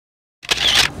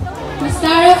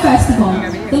Festival.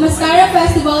 The Masskara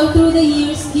Festival through the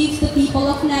years gives the people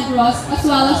of Negros, as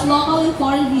well as local and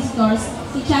foreign visitors,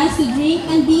 a chance to drink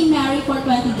and be merry for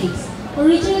 20 days.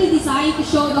 Originally designed to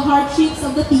show the hardships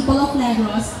of the people of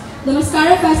Negros, the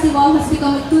Masskara Festival has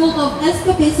become a tool of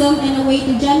escapism and a way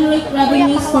to generate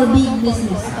revenues for big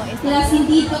business. It has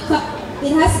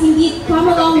indeed come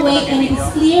a long way, and it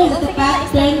is clear that the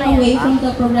path turned away from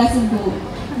the progressive goal.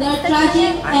 There are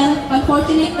tragic and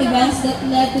unfortunate events that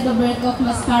led to the birth of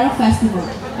Masskara Festival.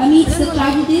 Amidst the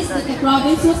tragedies that the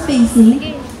province was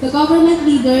facing, the government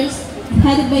leaders,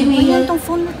 headed by Mayor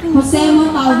Jose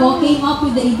Montalvo, came up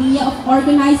with the idea of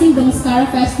organizing the Masskara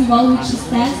Festival, which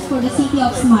stands for the City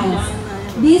of Smiles.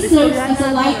 This serves as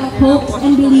a light of hopes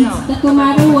and beliefs that no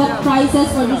matter what crisis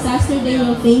or disaster they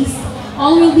will face,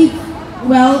 all will be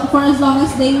well for as long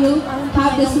as they will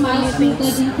have the smiles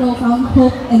rooted in profound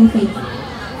hope and faith.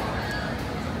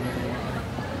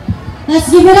 Let's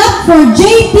give it up for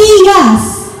JP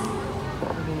Yas!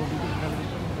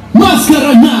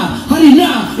 Masskara na! Hari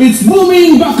na! It's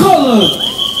booming Bacolod!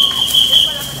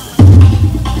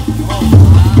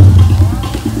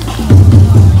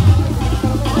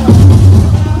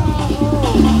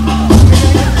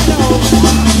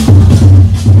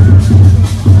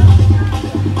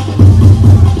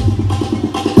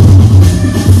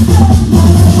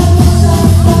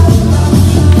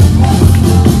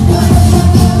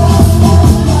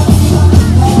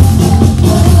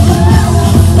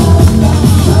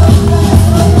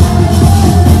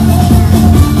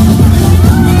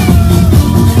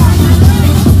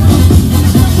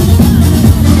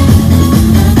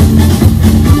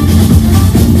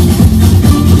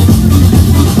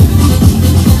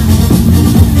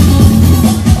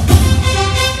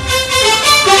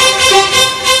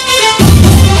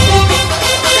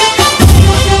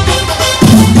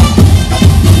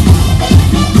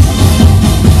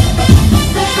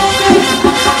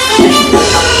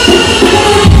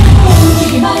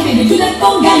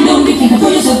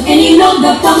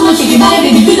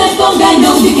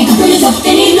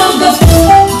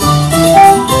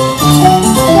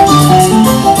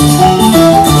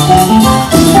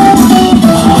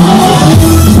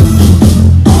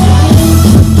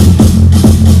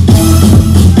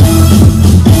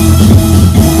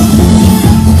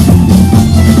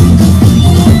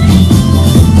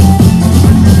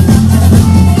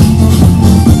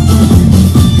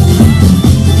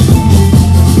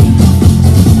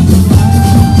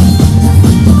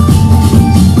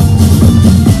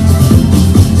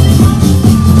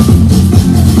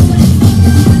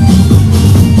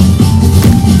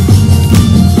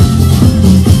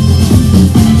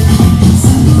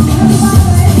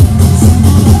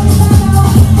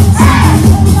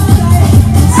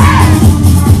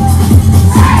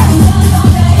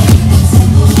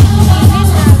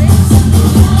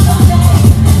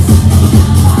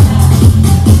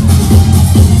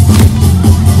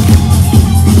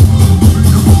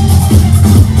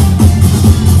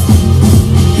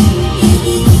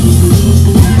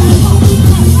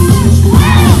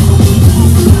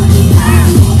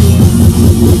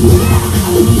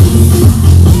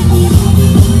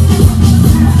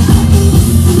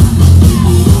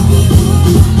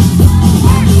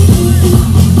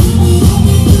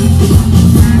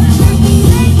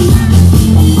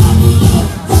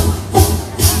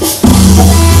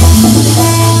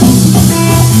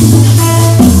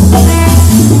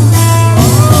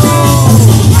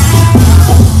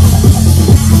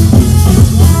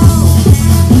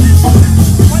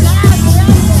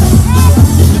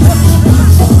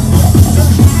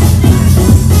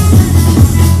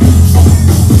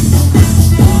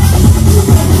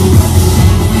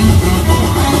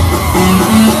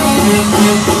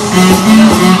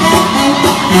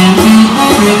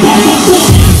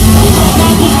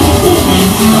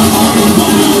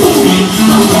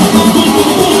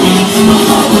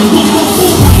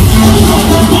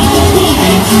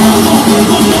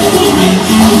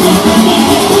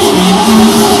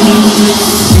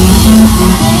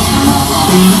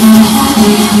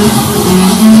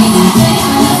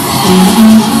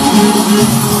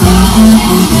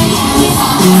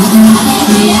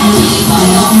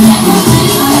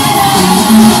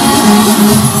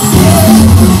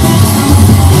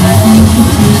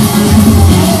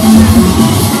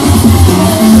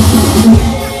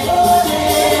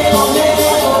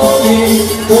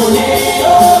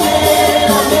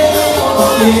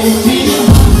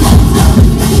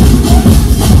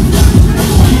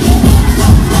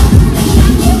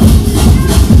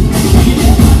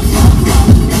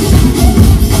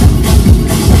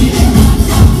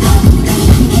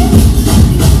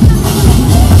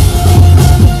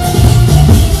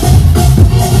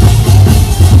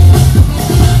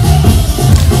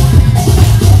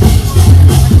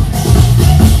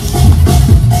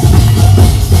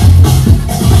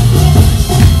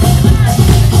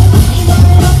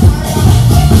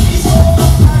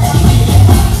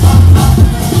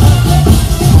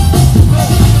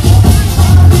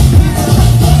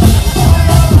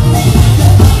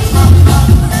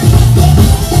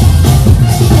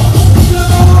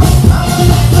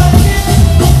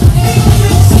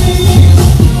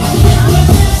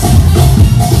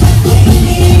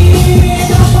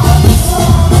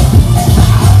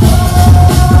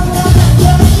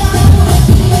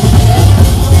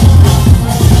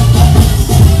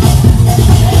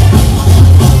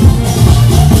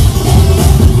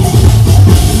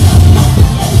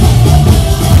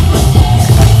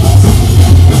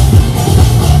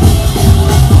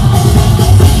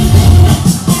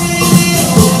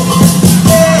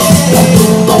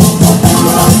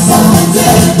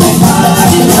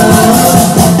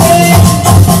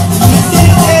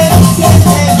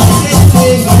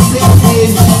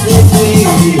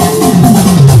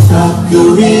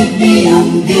 with me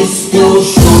on this